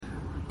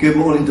Good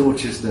morning,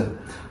 Dorchester.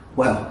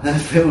 Wow, that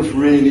feels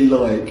really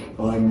like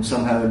I'm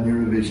somehow in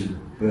Eurovision.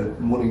 But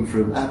morning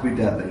from Abu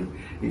Dhabi.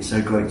 It's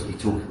so great to be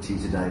talking to you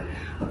today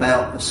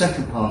about the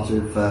second part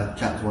of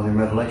chapter 1 in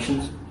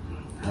Revelations,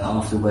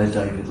 after where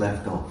David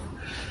left off.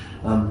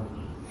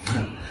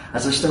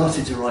 As I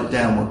started to write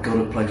down what God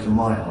had placed on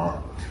my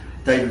heart,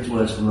 David's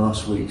words from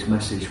last week's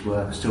message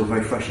were still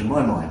very fresh in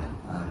my mind.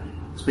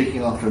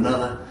 Speaking after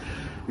another,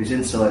 whose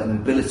insight and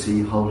ability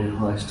you hold in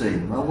high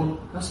esteem. Well,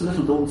 that's a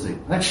little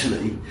daunting.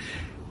 Actually,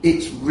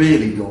 it's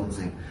really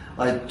daunting.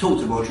 I talked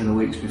to Roger in the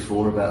weeks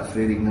before about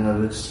feeling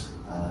nervous,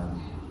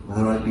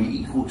 whether I'd be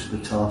equal to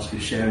the task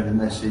of sharing the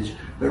message,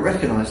 but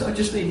recognised I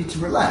just needed to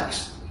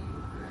relax.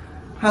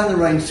 Hand the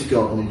reins to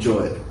God and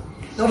enjoy it.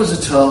 Not as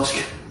a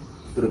task,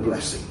 but a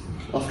blessing.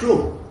 After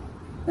all,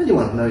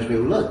 anyone who knows me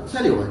will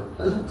tell you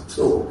I love to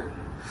talk.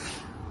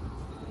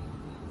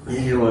 And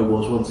here I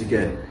was once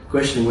again,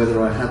 questioning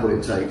whether I had what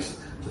it takes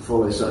to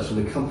follow such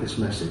an accomplished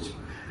message.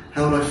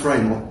 How would I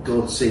frame what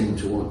God seemed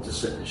to want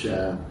to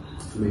share,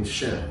 for me to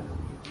share?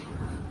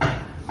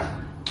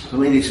 For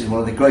me, this is one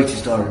of the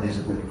greatest ironies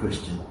of being a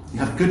Christian. You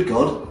have a good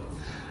God,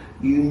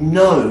 you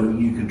know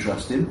you can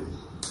trust him,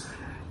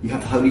 you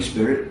have the Holy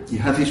Spirit, you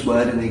have his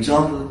word and the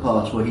example of the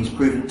past where he's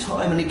proven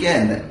time and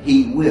again that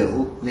he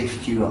will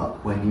lift you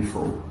up when you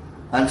fall.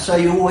 And so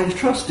you always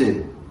trust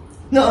him.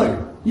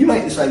 No, you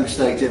make the same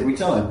mistakes every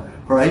time.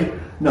 Pray?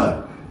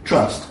 No.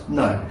 Trust?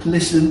 No.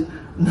 Listen?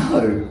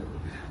 No.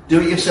 Do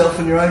it yourself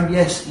on your own?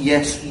 Yes,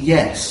 yes,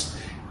 yes.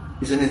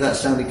 Is any of that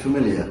sounding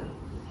familiar?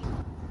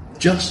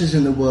 Just as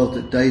in the world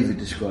that David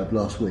described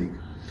last week,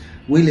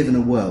 we live in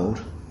a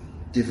world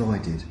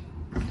divided.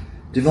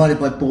 Divided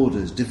by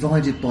borders,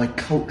 divided by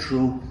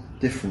cultural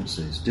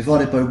differences,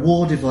 divided by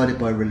war, divided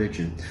by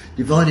religion,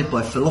 divided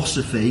by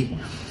philosophy,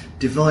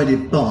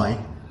 divided by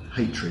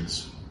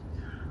hatreds.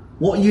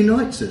 What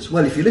unites us?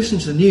 Well, if you listen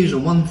to the news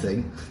on one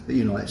thing that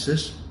unites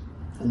us,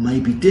 or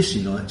maybe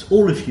disunites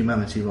all of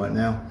humanity right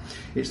now,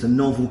 it's the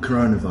novel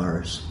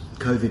coronavirus,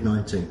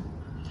 COVID-19.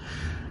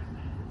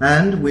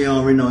 And we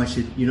are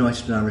united in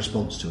our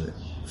response to it.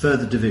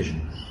 Further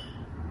division.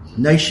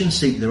 Nations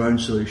seek their own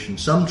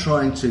solutions, some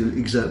trying to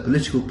exert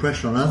political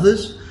pressure on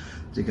others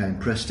to gain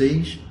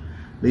prestige.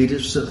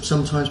 Leaders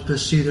sometimes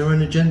pursue their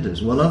own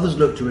agendas, while others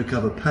look to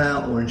recover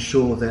power or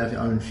ensure their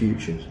own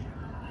futures.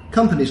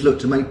 Companies look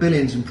to make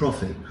billions in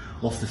profit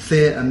off the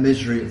fear and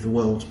misery of the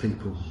world's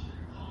people.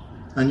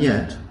 And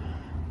yet,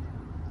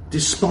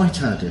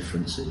 despite our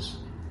differences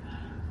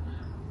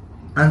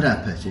and our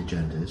pet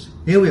agendas,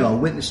 here we are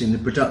witnessing the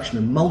production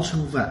of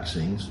multiple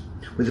vaccines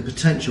with the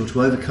potential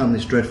to overcome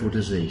this dreadful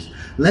disease,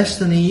 less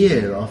than a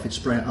year after it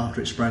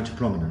sprang to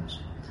prominence.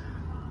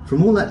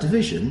 From all that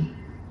division,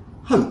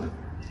 hope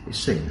is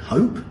seen.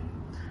 Hope?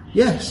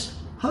 Yes,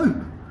 hope.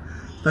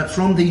 That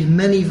from these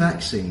many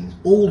vaccines,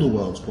 all the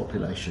world's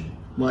population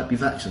might be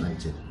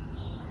vaccinated,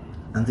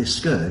 and this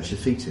scourge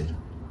defeated.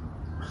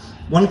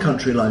 One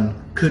country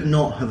alone could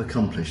not have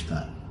accomplished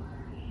that.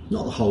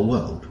 Not the whole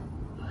world.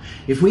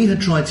 If we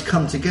had tried to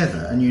come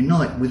together and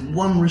unite with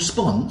one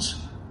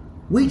response,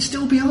 we'd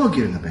still be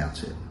arguing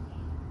about it.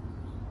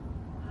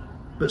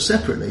 But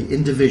separately,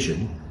 in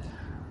division,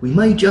 we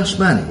may just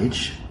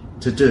manage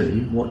to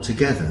do what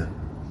together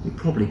we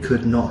probably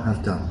could not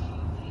have done.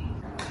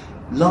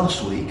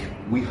 Last week,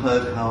 we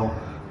heard how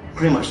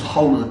pretty much the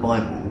whole of the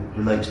Bible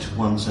relates to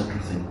one central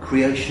thing: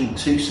 creation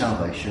to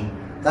salvation.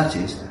 That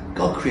is,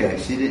 God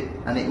created it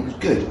and it was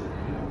good.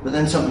 But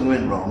then something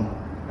went wrong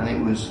and it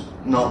was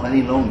not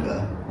any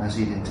longer as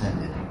he'd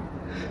intended.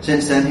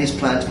 Since then, his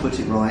plan to put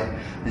it right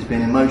has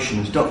been in motion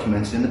as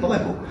documented in the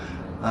Bible.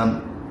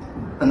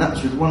 And that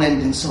was with one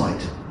end in sight: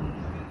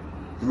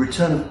 the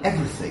return of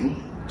everything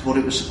to what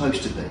it was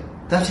supposed to be.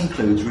 That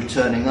includes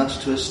returning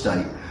us to a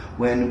state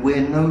when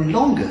we're no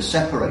longer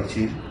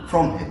separated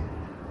from him,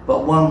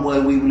 but one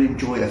where we will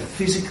enjoy a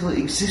physical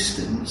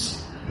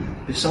existence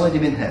beside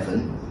him in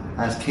heaven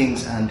as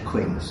kings and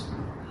queens.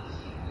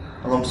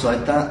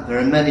 Alongside that, there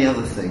are many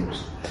other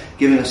things,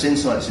 giving us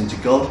insights into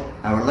God,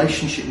 our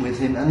relationship with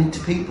him, and into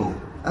people,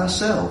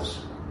 ourselves.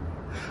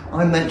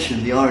 I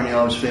mentioned the irony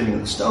I was feeling at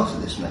the start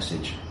of this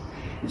message.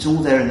 It's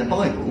all there in the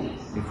Bible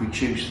if we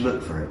choose to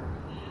look for it.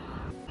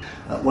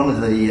 One of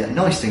the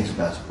nice things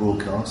about a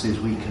broadcast is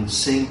we can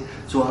sing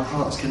to our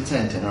heart's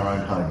content in our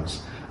own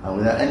homes,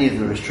 without any of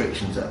the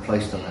restrictions that are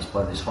placed on us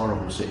by this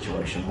horrible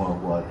situation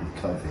worldwide with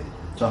COVID.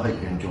 So I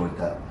hope you enjoyed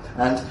that.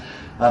 And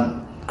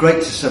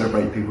great to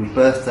celebrate people's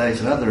birthdays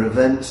and other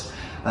events.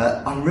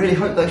 I really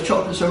hope those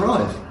chocolates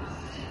arrive.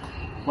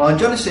 Well, in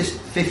Genesis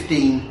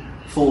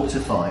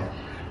 15:4-5,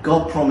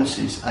 God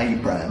promises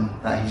Abraham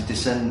that his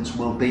descendants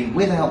will be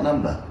without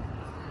number.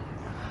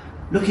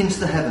 Look into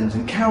the heavens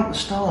and count the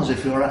stars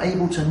if you are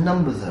able to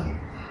number them.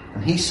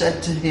 And he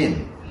said to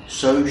him,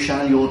 so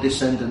shall your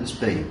descendants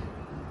be.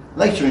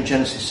 Later in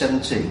Genesis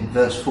 17,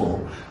 verse 4,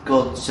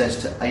 God says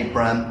to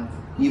Abraham,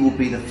 you will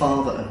be the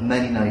father of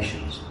many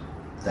nations.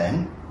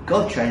 Then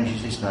God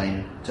changes his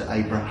name to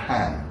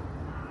Abraham.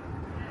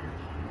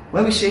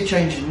 When we see a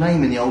change of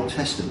name in the Old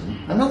Testament,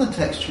 another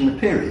text from the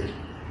period,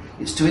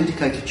 It's to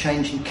indicate a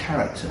change in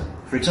character.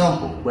 For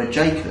example, where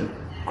Jacob,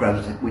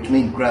 which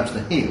means grabs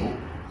the heel,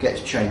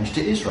 gets changed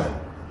to Israel.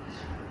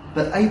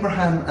 But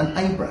Abraham and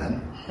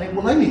Abram,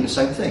 they mean the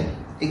same thing.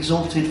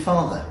 Exalted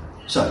father.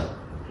 So,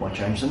 why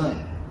change the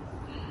name?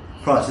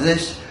 Prior to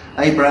this,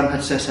 Abraham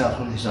had set out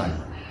on his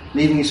own,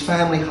 leaving his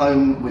family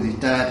home with his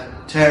dad,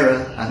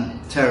 Terah,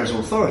 and Terah's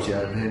authority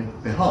over him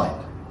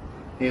behind.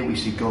 Here we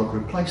see God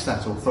replace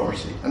that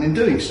authority, and in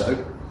doing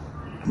so,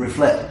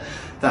 reflect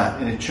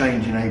that in a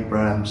change in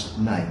Abraham's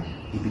name.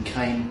 He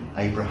became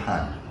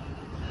Abraham.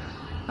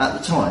 At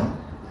the time,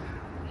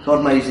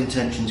 God made his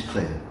intentions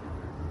clear,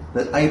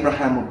 that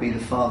Abraham would be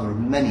the father of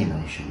many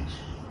nations.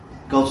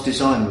 God's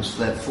design was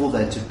for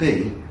there to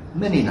be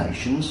many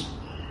nations,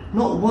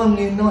 not one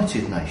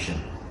united nation.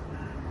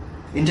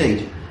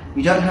 Indeed,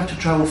 you don't have to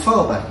travel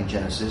far back in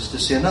Genesis to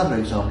see another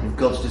example of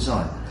God's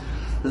design,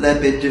 that there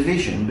be a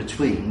division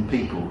between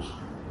peoples.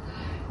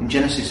 In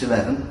Genesis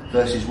 11,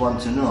 verses 1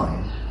 to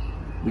 9,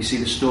 we see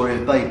the story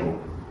of Babel.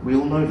 We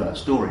all know that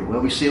story, where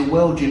we see a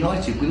world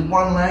united with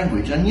one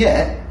language, and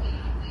yet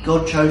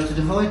God chose to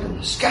divide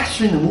them,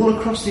 scattering them all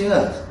across the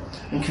earth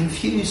and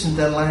confusing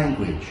their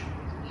language.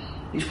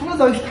 It's one of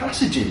those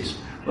passages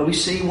where we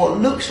see what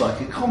looks like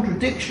a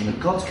contradiction of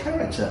God's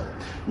character.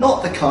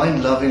 Not the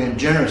kind, loving and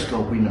generous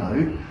God we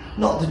know,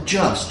 not the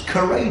just,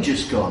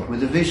 courageous God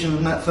with a vision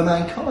for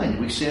mankind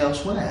we see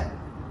elsewhere.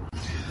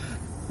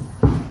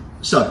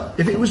 So,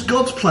 if it was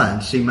God's plan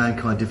to see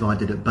mankind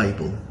divided at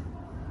Babel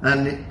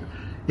and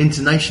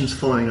into nations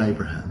following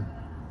Abraham,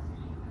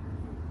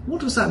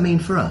 what does that mean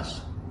for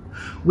us?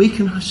 We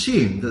can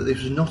assume that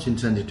this was not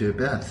intended to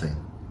be a bad thing.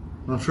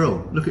 After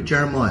all, look at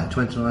Jeremiah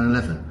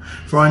 29:11.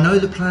 For I know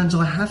the plans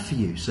I have for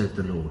you, said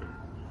the Lord.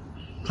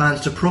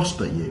 Plans to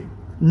prosper you,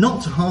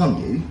 not to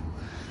harm you.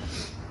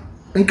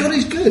 And God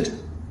is good.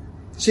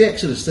 See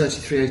Exodus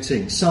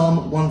 33:18,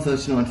 Psalm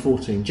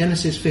 139:14,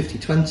 Genesis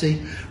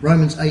 50:20,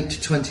 Romans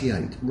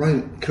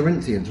 8:28,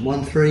 Corinthians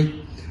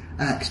 1:3,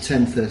 Acts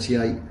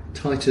 10:38,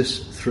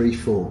 Titus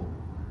 3:4.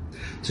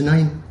 To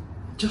name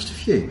just a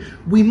few.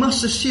 We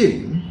must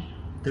assume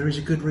there is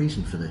a good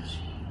reason for this.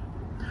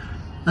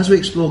 As we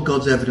explore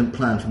God's evident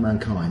plan for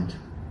mankind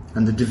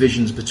and the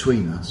divisions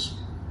between us,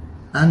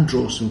 and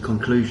draw some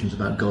conclusions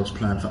about God's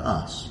plan for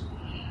us,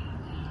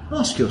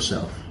 ask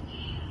yourself,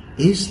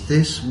 is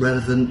this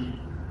relevant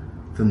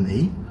for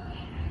me?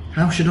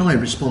 How should I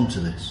respond to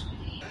this?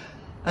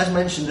 As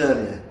mentioned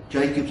earlier,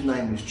 Jacob's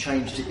name was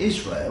changed to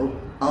Israel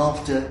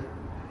after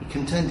he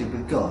contended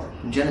with God.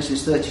 In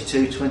Genesis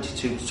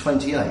 32:22 to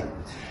 28,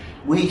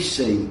 we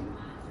see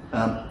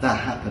that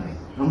happening.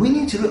 And we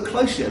need to look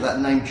closely at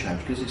that name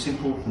change because it's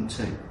important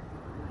too.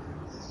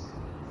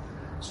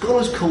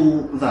 Scholars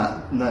call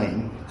that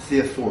name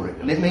Theophoric,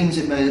 and it means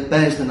it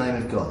bears the name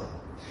of God.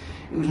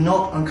 It was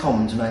not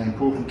uncommon to name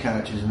important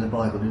characters in the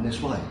Bible in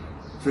this way.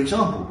 For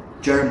example,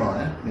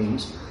 Jeremiah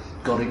means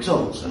God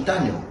exalts, and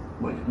Daniel,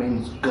 which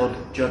means God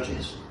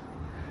judges.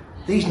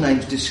 These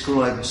names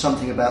describe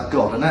something about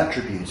God, an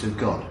attribute of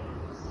God.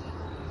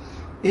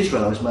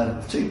 Israel is made up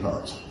of two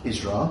parts,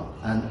 Israel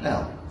and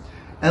El.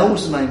 El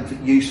was the name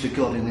used for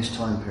God in this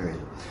time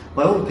period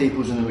by all the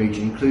peoples in the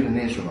region, including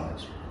the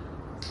Israelites.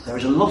 There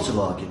is a lot of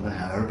argument,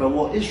 however, about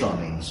what Israel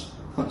means.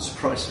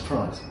 Surprise,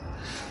 surprise.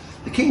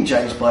 The King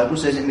James Bible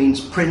says it means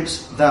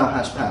Prince, thou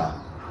hast power,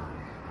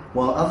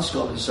 while other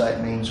scholars say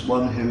it means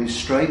one who is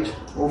straight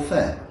or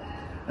fair.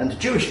 And to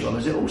Jewish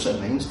scholars it also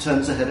means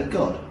turns the head of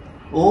God.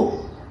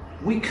 Or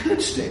we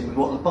could stick with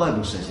what the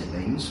Bible says it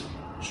means,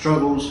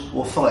 struggles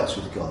or fights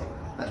with God.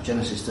 That's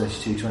Genesis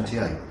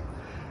 32:28.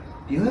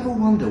 Do you ever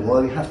wonder why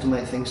we have to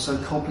make things so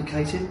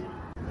complicated?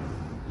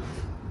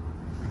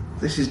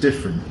 This is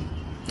different.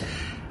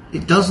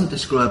 It doesn't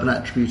describe an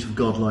attribute of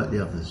God like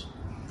the others.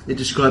 It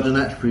describes an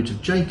attribute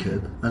of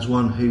Jacob as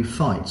one who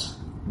fights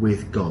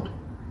with God.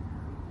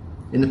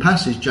 In the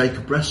passage,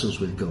 Jacob wrestles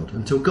with God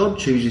until God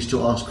chooses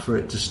to ask for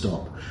it to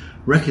stop,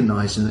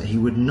 recognising that he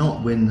would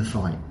not win the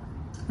fight.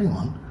 Hang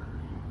on.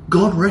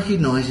 God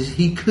recognises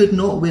he could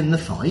not win the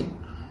fight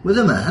with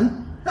a man?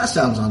 That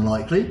sounds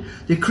unlikely.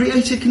 The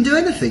Creator can do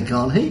anything,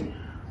 can't he?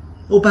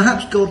 Or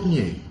perhaps God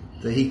knew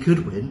that he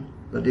could win,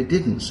 but it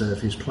didn't serve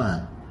his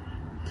plan.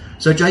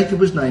 So Jacob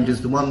was named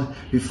as the one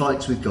who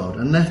fights with God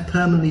and left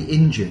permanently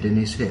injured in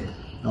his hip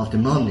after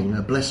demanding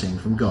a blessing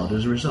from God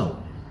as a result.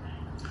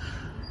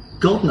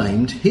 God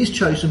named his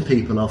chosen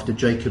people after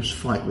Jacob's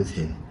fight with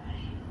him.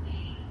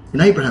 In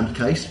Abraham's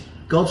case,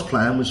 God's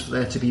plan was for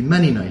there to be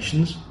many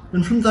nations,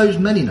 and from those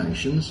many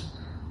nations,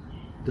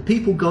 the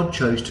people God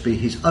chose to be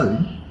his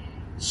own,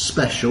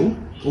 special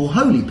or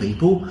holy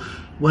people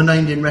were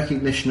named in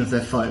recognition of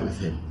their fight with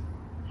him.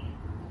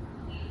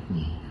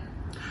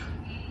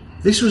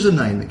 This was a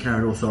name that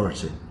carried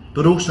authority,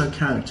 but also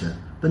character,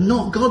 but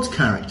not God's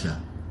character.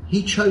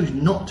 He chose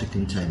not to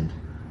contend.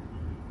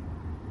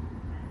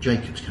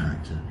 Jacob's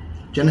character.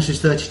 Genesis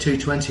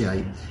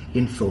 32:28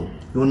 in full.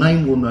 Your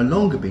name will no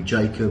longer be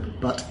Jacob,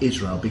 but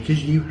Israel,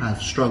 because you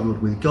have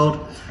struggled with God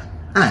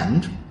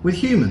and with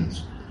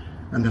humans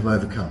and have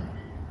overcome.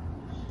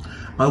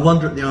 I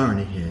wonder at the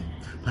irony here.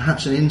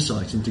 perhaps an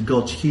insight into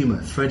God's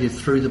humour threaded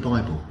through the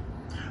Bible,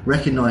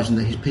 recognising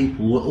that his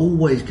people were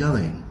always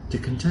going to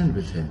contend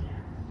with him.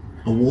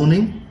 A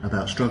warning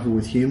about struggle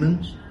with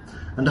humans,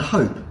 and a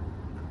hope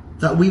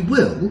that we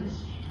will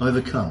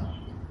overcome.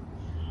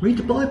 Read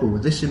the Bible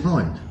with this in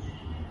mind.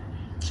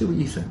 See what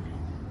you think.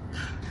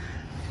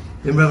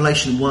 In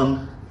Revelation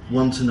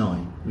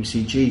 1:1-9, we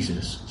see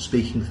Jesus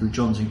speaking through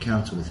John's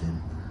encounter with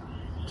him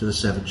to the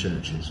 7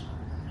 churches.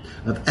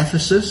 Of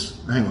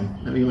Ephesus, hang on,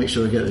 let me make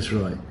sure I get this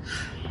right.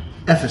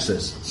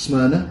 Ephesus,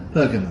 Smyrna,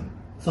 Pergamum,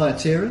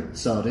 Thyatira,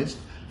 Sardis,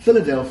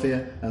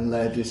 Philadelphia and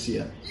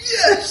Laodicea.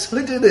 Yes,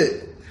 I did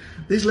it!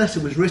 This letter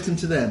was written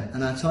to them,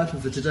 and our title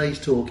for today's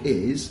talk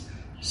is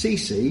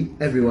CC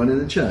Everyone in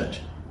the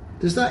Church.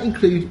 Does that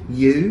include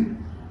you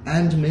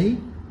and me,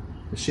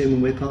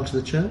 assuming we're part of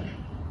the church?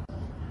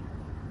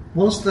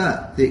 Was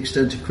that the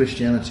extent of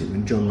Christianity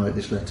when John wrote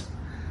this letter?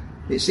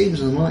 It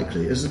seems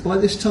unlikely, as by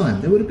this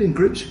time there would have been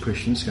groups of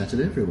Christians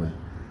scattered everywhere.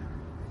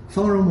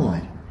 Far and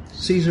wide,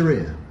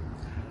 Caesarea,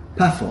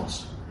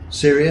 Paphos,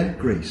 Syria,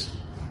 Greece.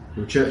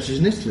 There were churches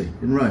in Italy,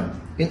 in Rome,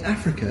 in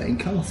Africa, in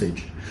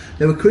Carthage.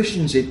 There were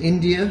Christians in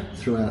India,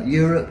 throughout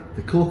Europe,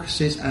 the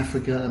Caucasus,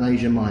 Africa and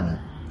Asia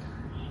Minor.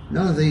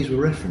 None of these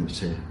were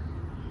referenced here.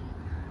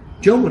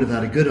 John would have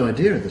had a good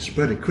idea of the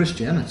spread of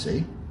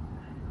Christianity,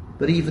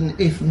 but even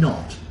if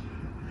not,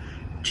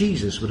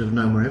 Jesus would have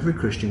known where every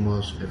Christian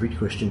was, every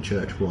Christian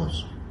church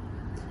was.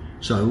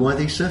 So why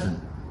these 7?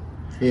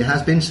 It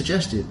has been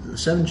suggested that the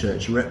 7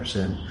 churches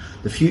represent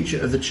the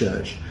future of the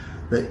church,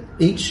 that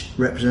each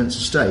represents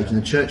a stage in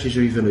the church's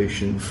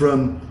evolution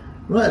from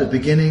right at the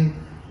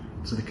beginning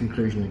to the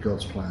conclusion of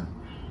God's plan.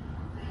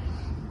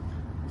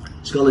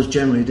 Scholars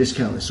generally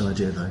discount this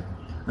idea though.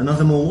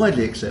 Another more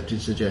widely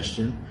accepted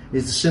suggestion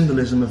is the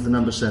symbolism of the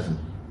number 7,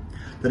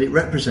 that it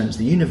represents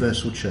the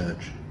universal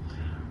church,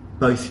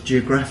 both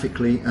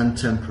geographically and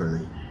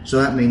temporally. So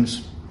that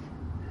means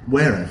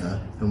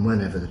wherever and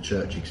whenever the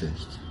church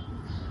exists.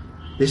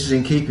 This is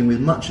in keeping with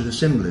much of the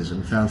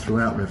symbolism found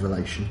throughout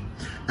Revelation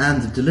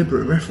and the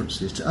deliberate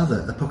references to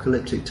other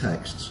apocalyptic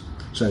texts.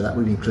 So that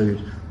would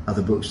include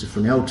other books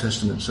from the Old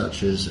Testament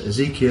such as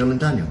Ezekiel and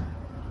Daniel.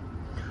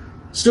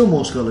 Still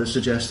more scholars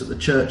suggest that the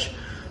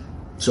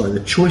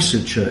choice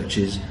of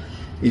churches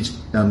is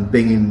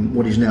being in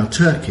what is now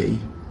Turkey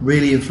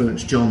really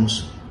reflected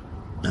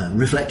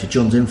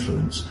John's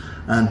influence,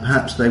 and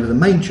perhaps they were the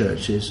main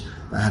churches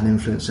that had an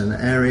influence in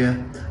the area,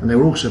 and they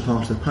were also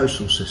part of the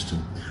postal system,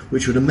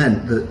 which would have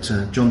meant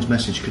that John's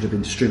message could have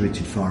been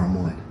distributed far and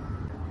wide.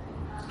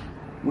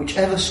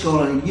 Whichever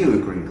scholar you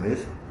agree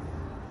with,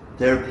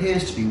 there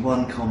appears to be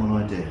one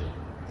common idea.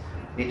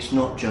 It's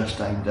not just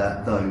aimed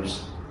at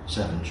those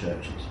 7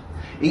 churches.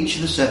 Each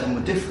of the 7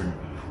 were different,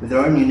 with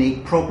their own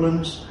unique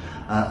problems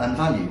and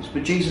values,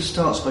 but Jesus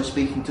starts by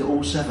speaking to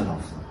all 7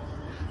 of them.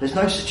 There's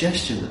no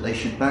suggestion that they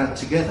should band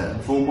together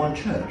and form one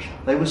church.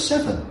 They were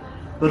 7,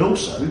 but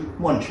also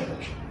one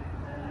church.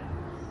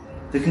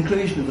 The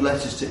conclusion of the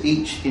letters to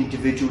each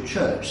individual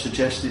church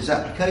suggests its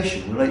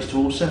application relates to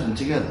all 7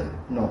 together,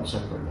 not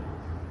separately.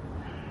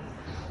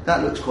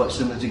 That looks quite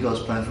similar to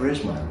God's plan for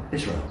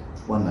Israel.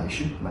 One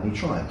nation, many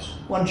tribes.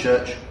 One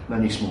church,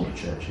 many smaller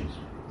churches.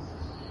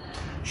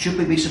 Should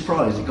we be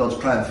surprised at God's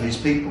plan for his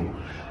people?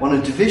 One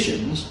of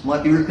divisions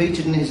might be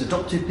repeated in his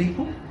adopted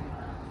people?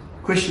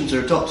 Christians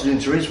are adopted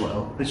into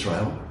Israel,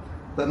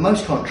 but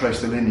most can't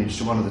trace their lineage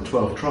to one of the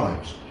 12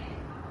 tribes.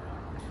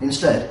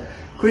 Instead,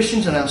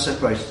 Christians are now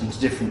separated into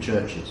different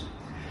churches.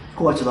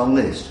 Quite a long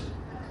list.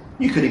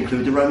 You could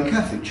include the Roman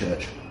Catholic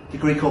Church, the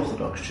Greek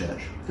Orthodox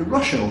Church, the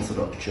Russian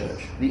Orthodox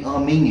Church, the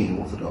Armenian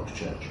Orthodox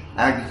Church,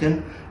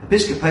 Anglican,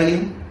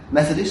 Episcopalian,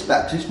 Methodist,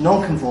 Baptist,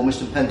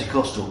 Nonconformist and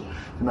Pentecostal,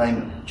 to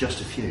name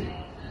just a few.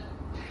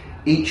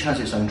 Each has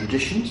its own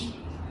traditions,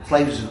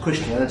 flavours of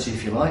Christianity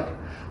if you like,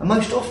 and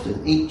most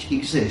often each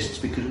exists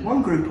because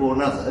one group or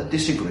another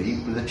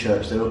disagreed with the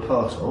church they were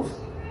part of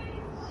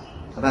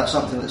about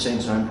something that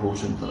seemed so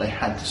important that they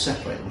had to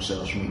separate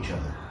themselves from each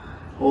other.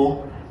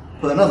 Or,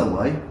 put another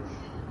way,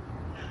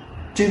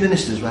 2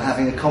 ministers were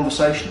having a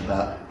conversation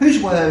about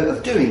whose way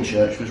of doing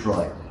church was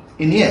right.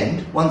 In the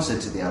end, one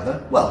said to the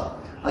other,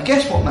 well, I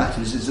guess what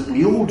matters is that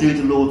we all do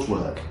the Lord's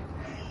work.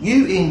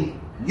 You in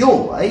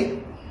your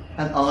way,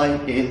 and I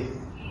in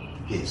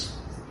his.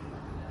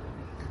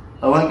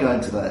 I won't go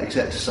into that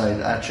except to say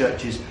that our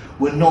churches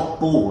were not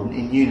born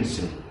in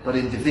unity, but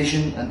in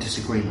division and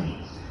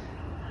disagreement.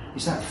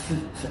 Is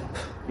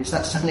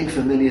that something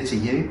familiar to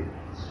you?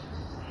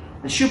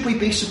 And should we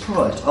be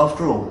surprised,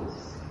 after all,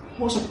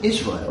 wasn't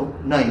Israel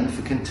named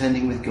for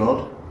contending with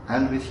God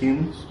and with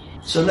humans?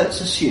 So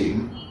let's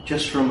assume,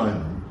 just for a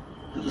moment,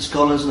 that the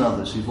scholars and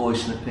others who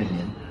voice an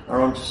opinion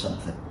are onto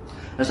something,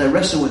 as they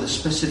wrestle with the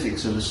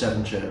specifics of the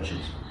 7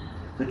 churches,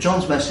 that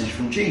John's message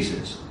from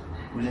Jesus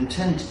was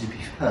intended to be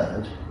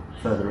heard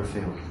further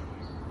afield.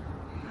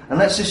 And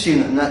let's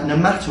assume that no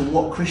matter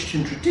what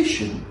Christian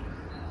tradition,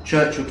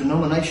 church or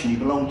denomination you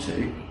belong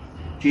to,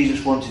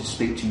 Jesus wanted to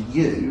speak to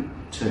you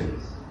too,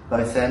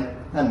 both then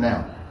and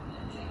now.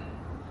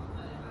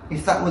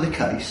 If that were the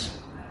case,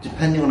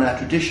 depending on our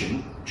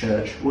tradition,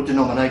 church or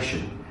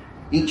denomination,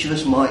 each of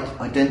us might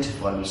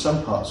identify with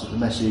some parts of the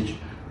message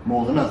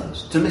more than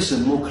others, to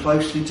listen more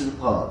closely to the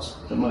parts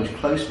that most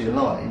closely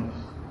align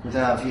with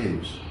our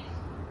views.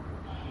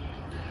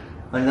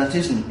 And that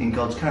isn't in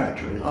God's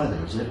character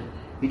either, is it?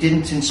 He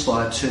didn't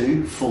inspire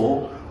 2,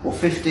 4 or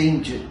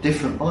 15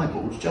 different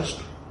Bibles, just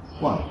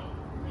one.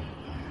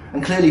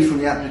 And clearly from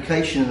the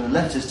application and the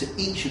letters to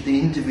each of the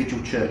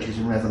individual churches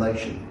in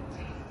Revelation,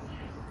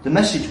 the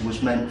message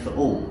was meant for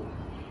all.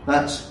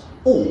 That's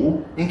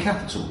all in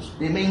capitals.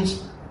 It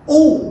means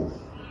all.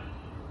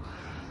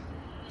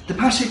 The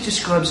passage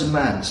describes a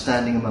man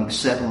standing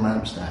amongst 7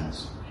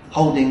 lampstands,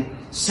 holding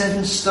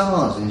 7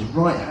 stars in his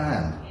right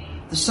hand,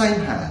 the same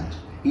hand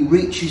he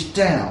reaches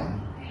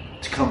down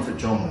to comfort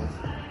John with.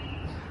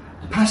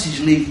 The passage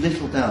leaves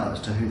little doubt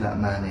as to who that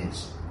man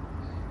is.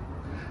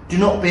 Do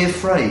not be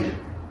afraid.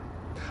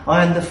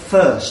 I am the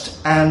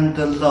first and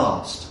the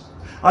last.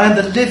 I am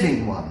the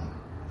living one.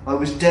 I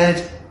was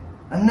dead,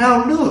 and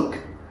now look,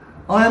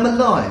 I am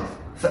alive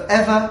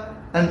forever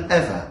and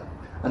ever,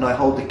 and I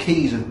hold the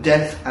keys of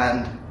death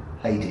and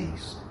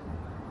Hades.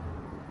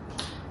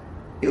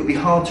 It would be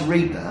hard to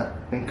read that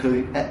and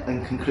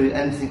conclude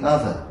anything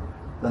other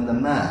than the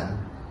man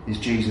is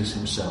Jesus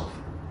himself.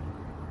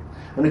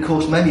 And of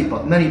course many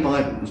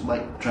Bibles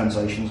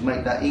translations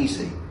make that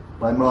easy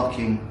by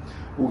marking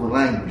all the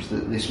language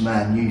that this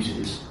man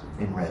uses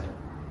in red.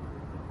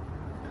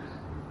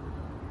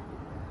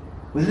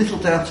 With little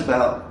doubt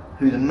about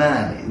who the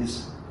man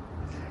is,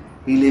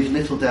 he leaves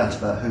little doubt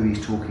about who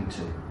he's talking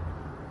to.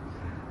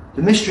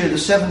 The mystery of the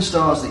 7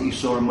 stars that you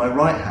saw in my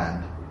right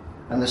hand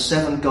and the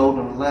 7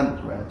 golden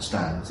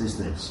lampstands is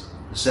this.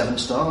 The 7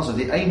 stars are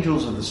the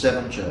angels of the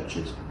 7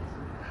 churches,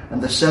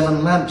 and the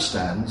 7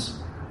 lampstands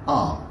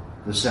are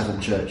the 7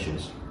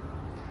 churches.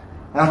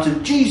 Out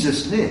of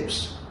Jesus'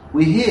 lips,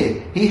 we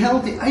hear he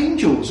held the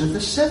angels of the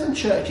 7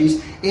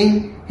 churches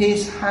in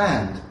his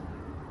hand.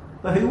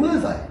 But who were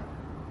they?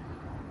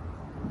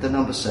 The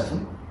number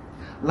 7.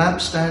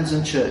 Lampstands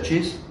and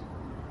churches.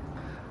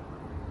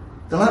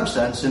 The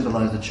lampstands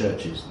symbolise the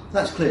churches.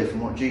 That's clear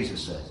from what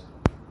Jesus says.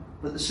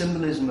 But the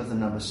symbolism of the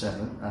number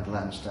 7 and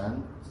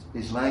lampstand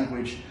is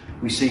language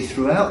we see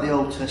throughout the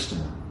Old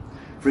Testament.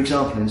 For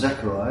example, in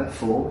Zechariah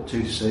 4,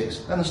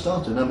 2-6, and the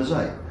start of Numbers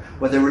 8,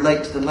 where they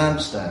relate to the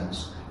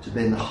lampstands to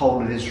being the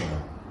whole of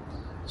Israel.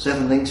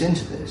 7 links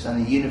into this,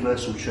 and the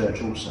universal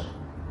church also.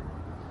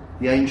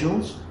 The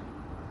angels?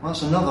 Well,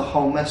 that's another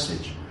whole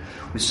message,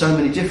 with so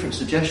many different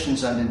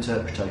suggestions and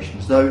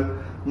interpretations,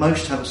 though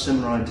most have a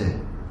similar idea,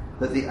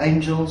 that the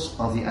angels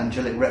are the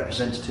angelic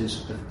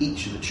representatives of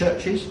each of the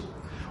churches,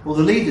 or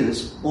the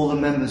leaders or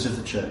the members of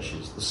the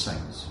churches, the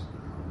saints.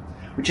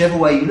 Whichever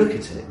way you look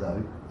at it,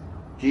 though,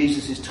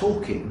 Jesus is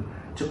talking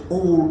to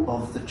all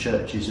of the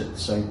churches at the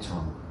same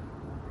time,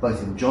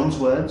 both in John's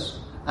words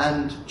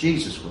and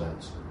Jesus'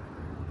 words,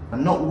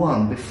 and not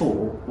one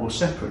before or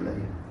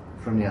separately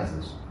from the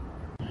others.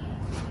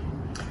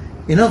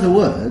 In other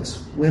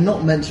words, we're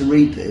not meant to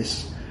read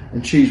this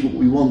and choose what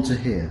we want to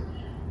hear.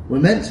 We're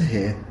meant to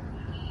hear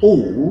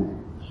all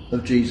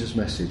of Jesus'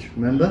 message.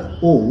 Remember,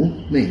 all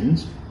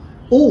means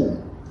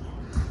all.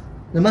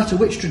 No matter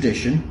which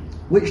tradition,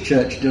 which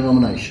church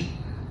denomination,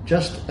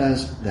 just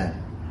as then.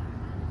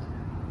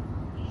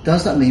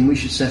 Does that mean we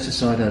should set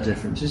aside our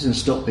differences and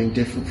stop being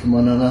different from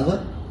one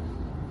another?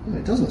 Well,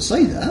 it doesn't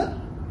say that.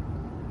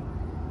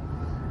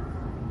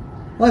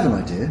 I have an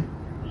idea.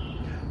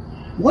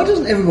 Why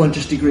doesn't everyone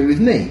just agree with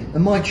me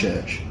and my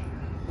church?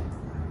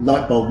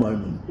 Light bulb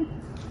moment.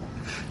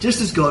 Just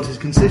as God has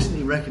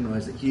consistently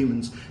recognised that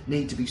humans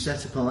need to be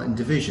set apart in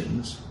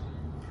divisions,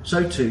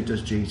 so too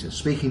does Jesus,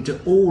 speaking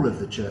to all of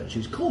the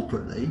churches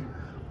corporately,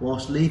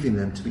 whilst leaving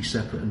them to be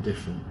separate and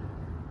different.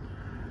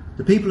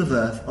 The people of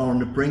Earth are on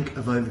the brink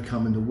of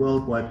overcoming the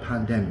worldwide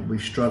pandemic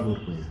we've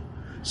struggled with.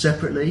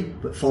 Separately,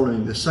 but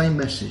following the same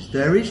message,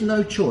 there is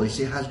no choice,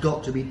 it has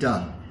got to be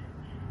done.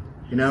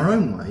 In our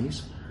own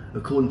ways,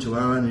 according to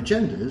our own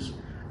agendas,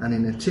 and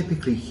in a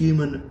typically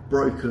human,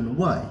 broken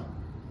way.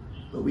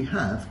 But we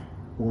have,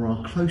 or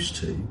are close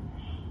to,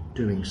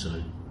 doing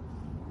so.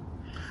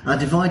 Our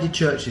divided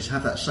churches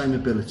have that same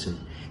ability,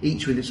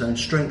 each with its own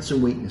strengths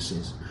and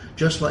weaknesses,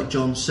 just like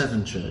John's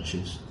 7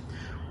 churches.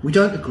 We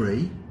don't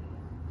agree.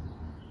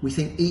 We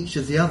think each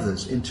of the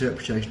others'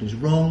 interpretation is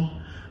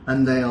wrong,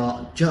 and they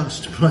are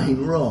just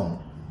plain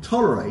wrong,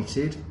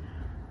 tolerated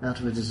out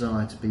of a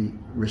desire to be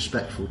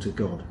respectful to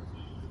God.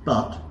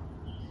 But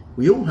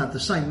we all have the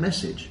same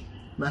message,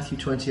 Matthew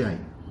 28,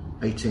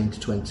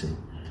 18-20.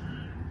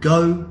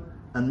 Go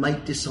and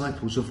make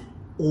disciples of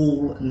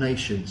all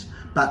nations,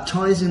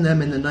 baptizing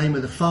them in the name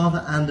of the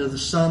Father and of the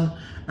Son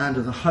and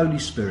of the Holy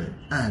Spirit,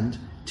 and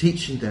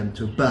teaching them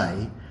to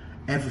obey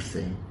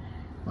everything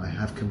I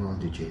have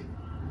commanded you.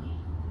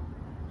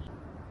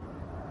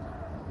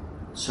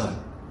 So,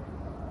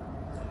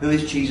 who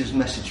is Jesus'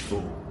 message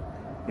for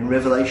in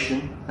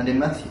Revelation and in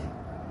Matthew?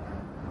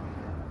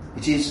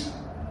 It is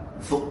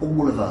for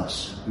all of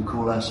us who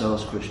call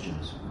ourselves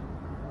Christians.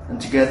 And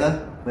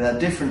together, with our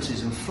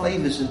differences in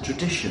flavours and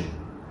tradition,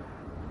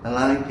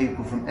 allowing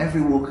people from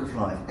every walk of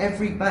life,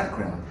 every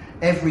background,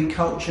 every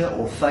culture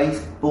or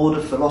faith,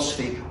 border,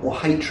 philosophy or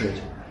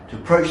hatred to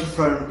approach the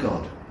throne of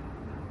God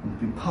and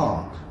be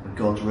part of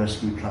God's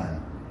rescue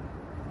plan.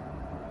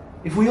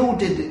 If we all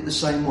did it the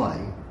same way,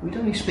 we'd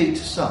only speak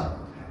to some,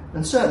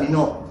 and certainly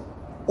not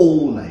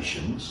all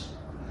nations.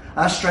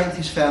 Our strength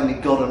is found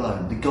in God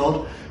alone, the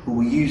God who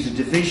will use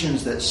the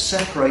divisions that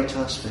separate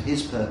us for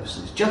his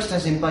purposes, just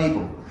as in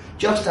Babel,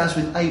 just as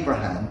with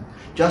Abraham,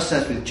 just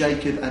as with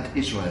Jacob and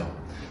Israel.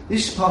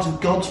 This is part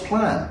of God's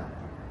plan,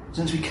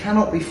 since we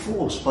cannot be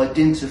forced by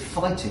dint of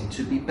fighting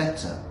to be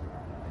better.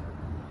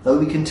 Though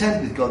we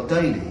contend with God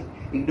daily,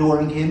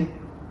 ignoring him,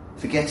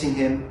 forgetting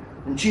him,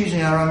 and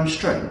choosing our own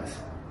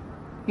strength,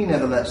 he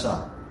never lets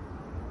up.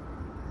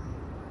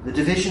 The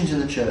divisions in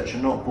the church are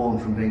not born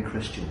from being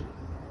Christian,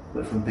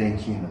 but from being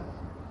human.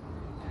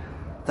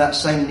 That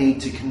same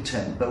need to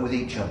contend, but with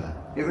each other.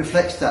 It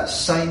reflects that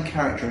same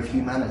character of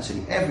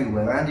humanity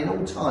everywhere and in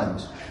all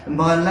times. And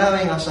by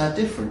allowing us our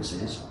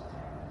differences,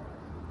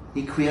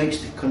 he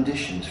creates the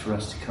conditions for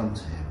us to come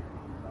to him.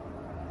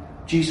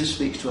 Jesus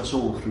speaks to us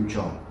all through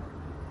John,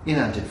 in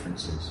our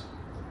differences.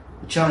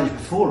 The challenge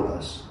before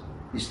us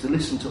is to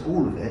listen to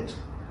all of it,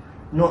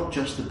 not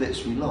just the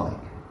bits we like,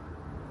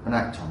 and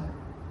act on it.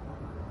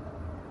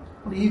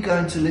 What are you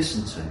going to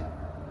listen to?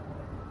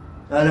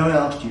 Earlier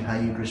I asked you how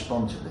you'd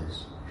respond to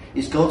this.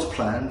 Is God's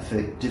plan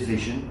for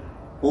division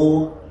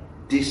or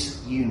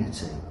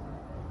disunity?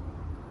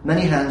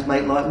 Many hands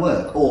make light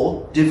work,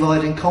 or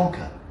divide and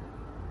conquer.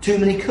 Too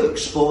many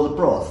cooks spoil the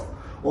broth,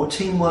 or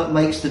teamwork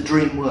makes the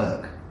dream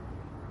work.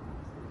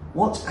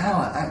 What's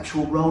our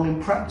actual role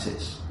in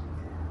practice?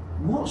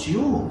 What's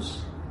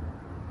yours?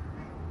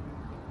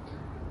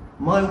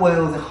 My way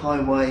or the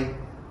highway,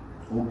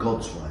 or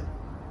God's way?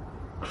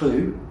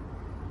 Clue,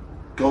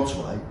 God's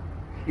way.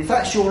 If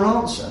that's your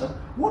answer,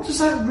 what does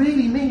that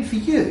really mean for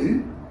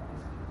you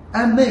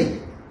and me?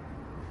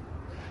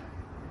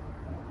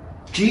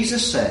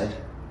 Jesus said,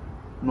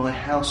 "My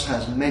house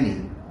has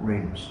many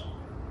rooms."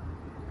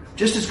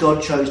 Just as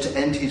God chose to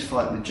end his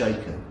fight with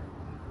Jacob,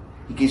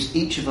 he gives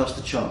each of us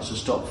the chance to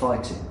stop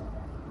fighting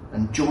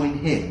and join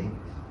him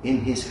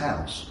in his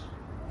house,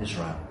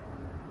 Israel.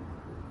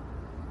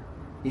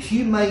 If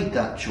you made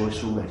that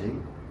choice already,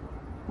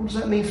 what does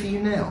that mean for you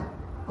now?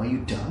 Are you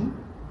done?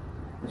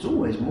 There's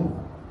always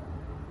more.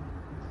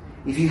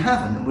 If you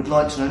haven't and would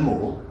like to know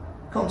more,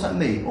 contact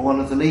me or one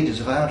of the leaders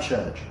of our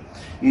church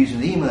using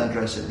the email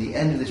address at the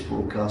end of this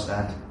broadcast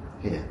and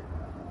here.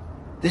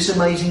 This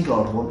amazing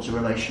God wants a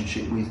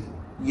relationship with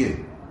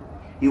you.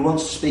 He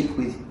wants to speak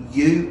with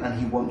you, and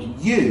he wants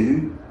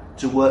you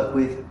to work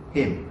with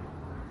him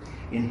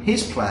in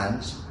his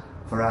plans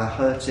for our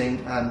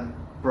hurting and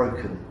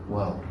broken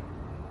world.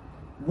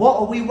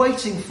 What are we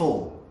waiting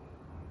for?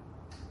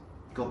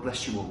 God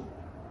bless you all.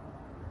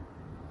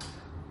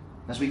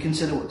 As we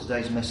consider what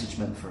today's message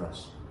meant for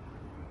us,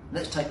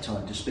 let's take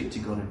time to speak to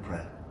God in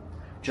prayer.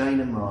 Jane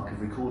and Mark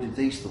have recorded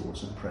these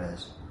thoughts and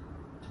prayers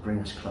to bring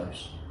us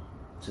close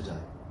today.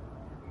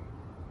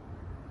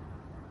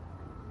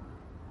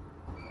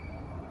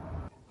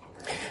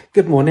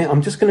 Good morning.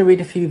 I'm just going to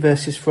read a few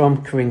verses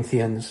from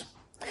Corinthians.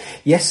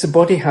 Yes, the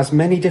body has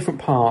many different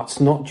parts,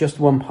 not just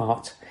one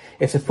part.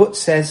 If the foot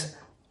says,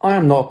 "I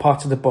am not a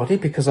part of the body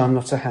because I'm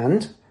not a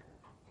hand,"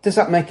 does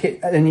that make it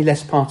any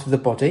less part of the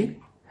body?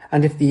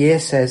 And if the ear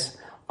says,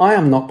 "I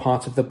am not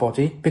part of the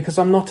body because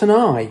I'm not an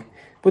eye,"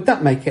 would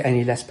that make it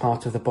any less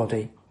part of the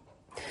body?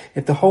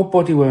 If the whole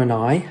body were an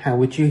eye, how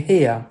would you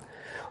hear?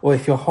 Or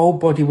if your whole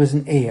body was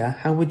an ear,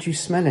 how would you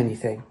smell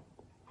anything?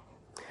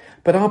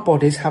 But our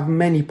bodies have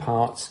many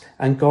parts,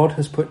 and God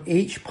has put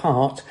each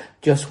part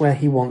just where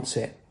he wants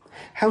it.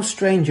 How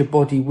strange a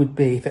body would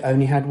be if it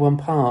only had one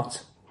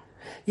part.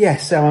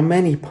 Yes, there are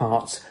many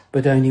parts,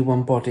 but only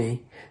one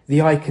body.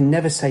 The eye can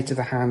never say to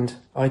the hand,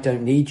 "I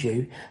don't need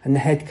you," and the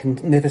head can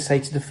never say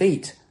to the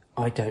feet,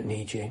 "I don't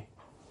need you."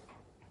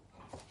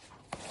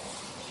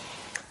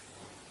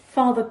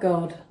 Father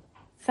God,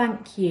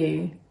 thank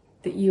you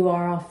that you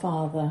are our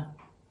Father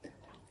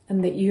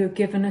and that you have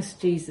given us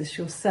Jesus,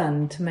 your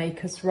Son, to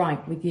make us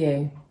right with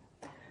you.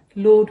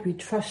 Lord, we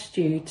trust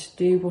you to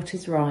do what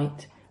is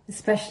right,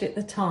 especially at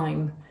the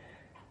time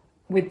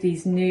with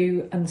these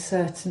new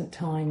uncertain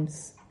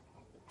times.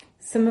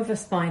 Some of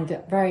us find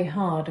it very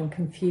hard and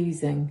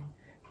confusing.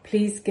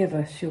 Please give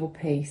us your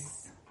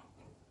peace.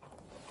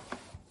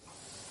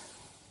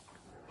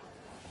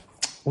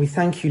 We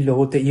thank you,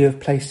 Lord, that you have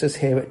placed us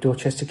here at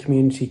Dorchester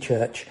Community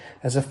Church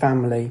as a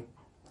family.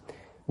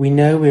 We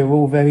know we are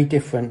all very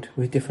different,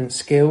 with different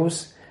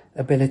skills,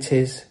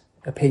 abilities,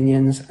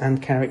 opinions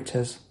and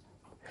characters.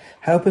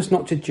 Help us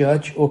not to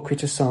judge or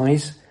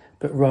criticise,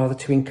 but rather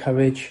to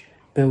encourage,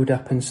 build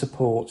up and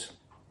support.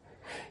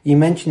 You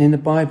mention in the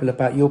Bible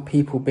about your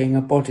people being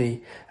a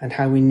body and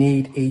how we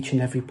need each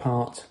and every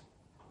part.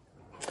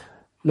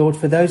 Lord,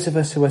 for those of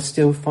us who are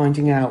still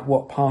finding out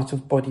what part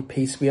of body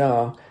piece we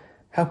are,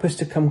 help us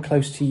to come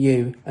close to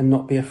you and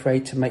not be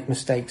afraid to make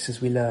mistakes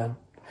as we learn.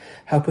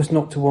 Help us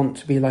not to want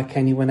to be like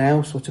anyone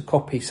else or to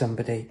copy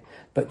somebody,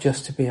 but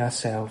just to be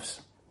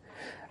ourselves.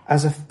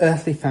 As an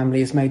earthly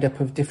family is made up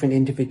of different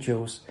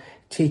individuals,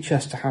 teach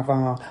us to have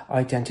our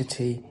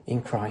identity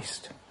in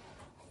Christ.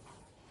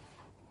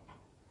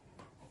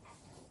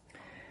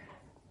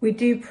 We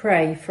do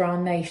pray for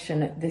our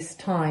nation at this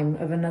time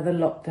of another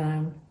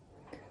lockdown.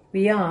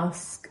 We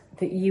ask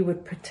that you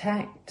would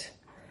protect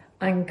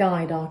and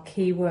guide our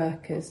key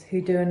workers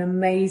who do an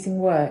amazing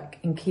work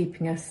in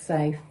keeping us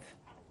safe.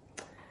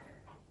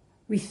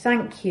 We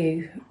thank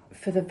you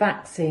for the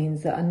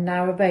vaccines that are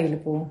now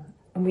available,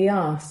 and we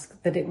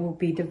ask that it will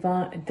be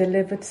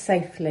delivered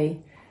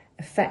safely,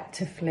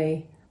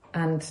 effectively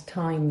and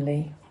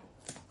timely.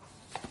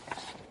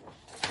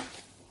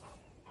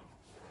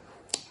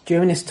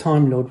 During this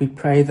time, Lord, we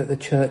pray that the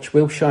church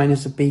will shine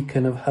as a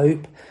beacon of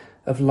hope,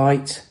 of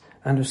light,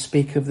 and will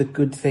speak of the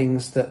good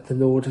things that the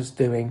Lord is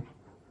doing.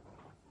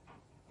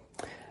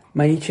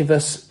 May each of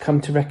us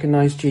come to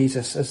recognise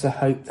Jesus as the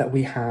hope that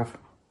we have.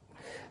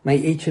 May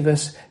each of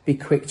us be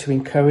quick to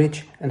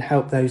encourage and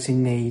help those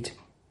in need.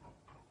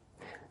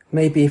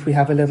 Maybe if we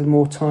have a little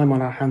more time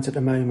on our hands at the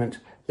moment,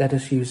 let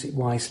us use it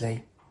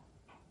wisely.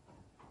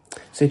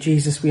 So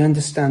Jesus, we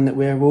understand that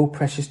we are all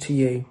precious to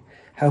you.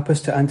 Help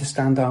us to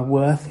understand our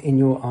worth in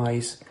your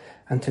eyes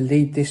and to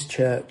lead this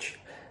church,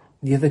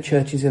 the other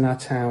churches in our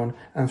town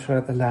and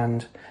throughout the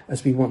land,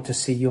 as we want to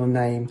see your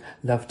name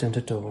loved and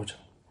adored.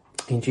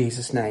 In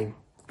Jesus' name,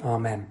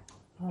 amen.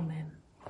 Amen.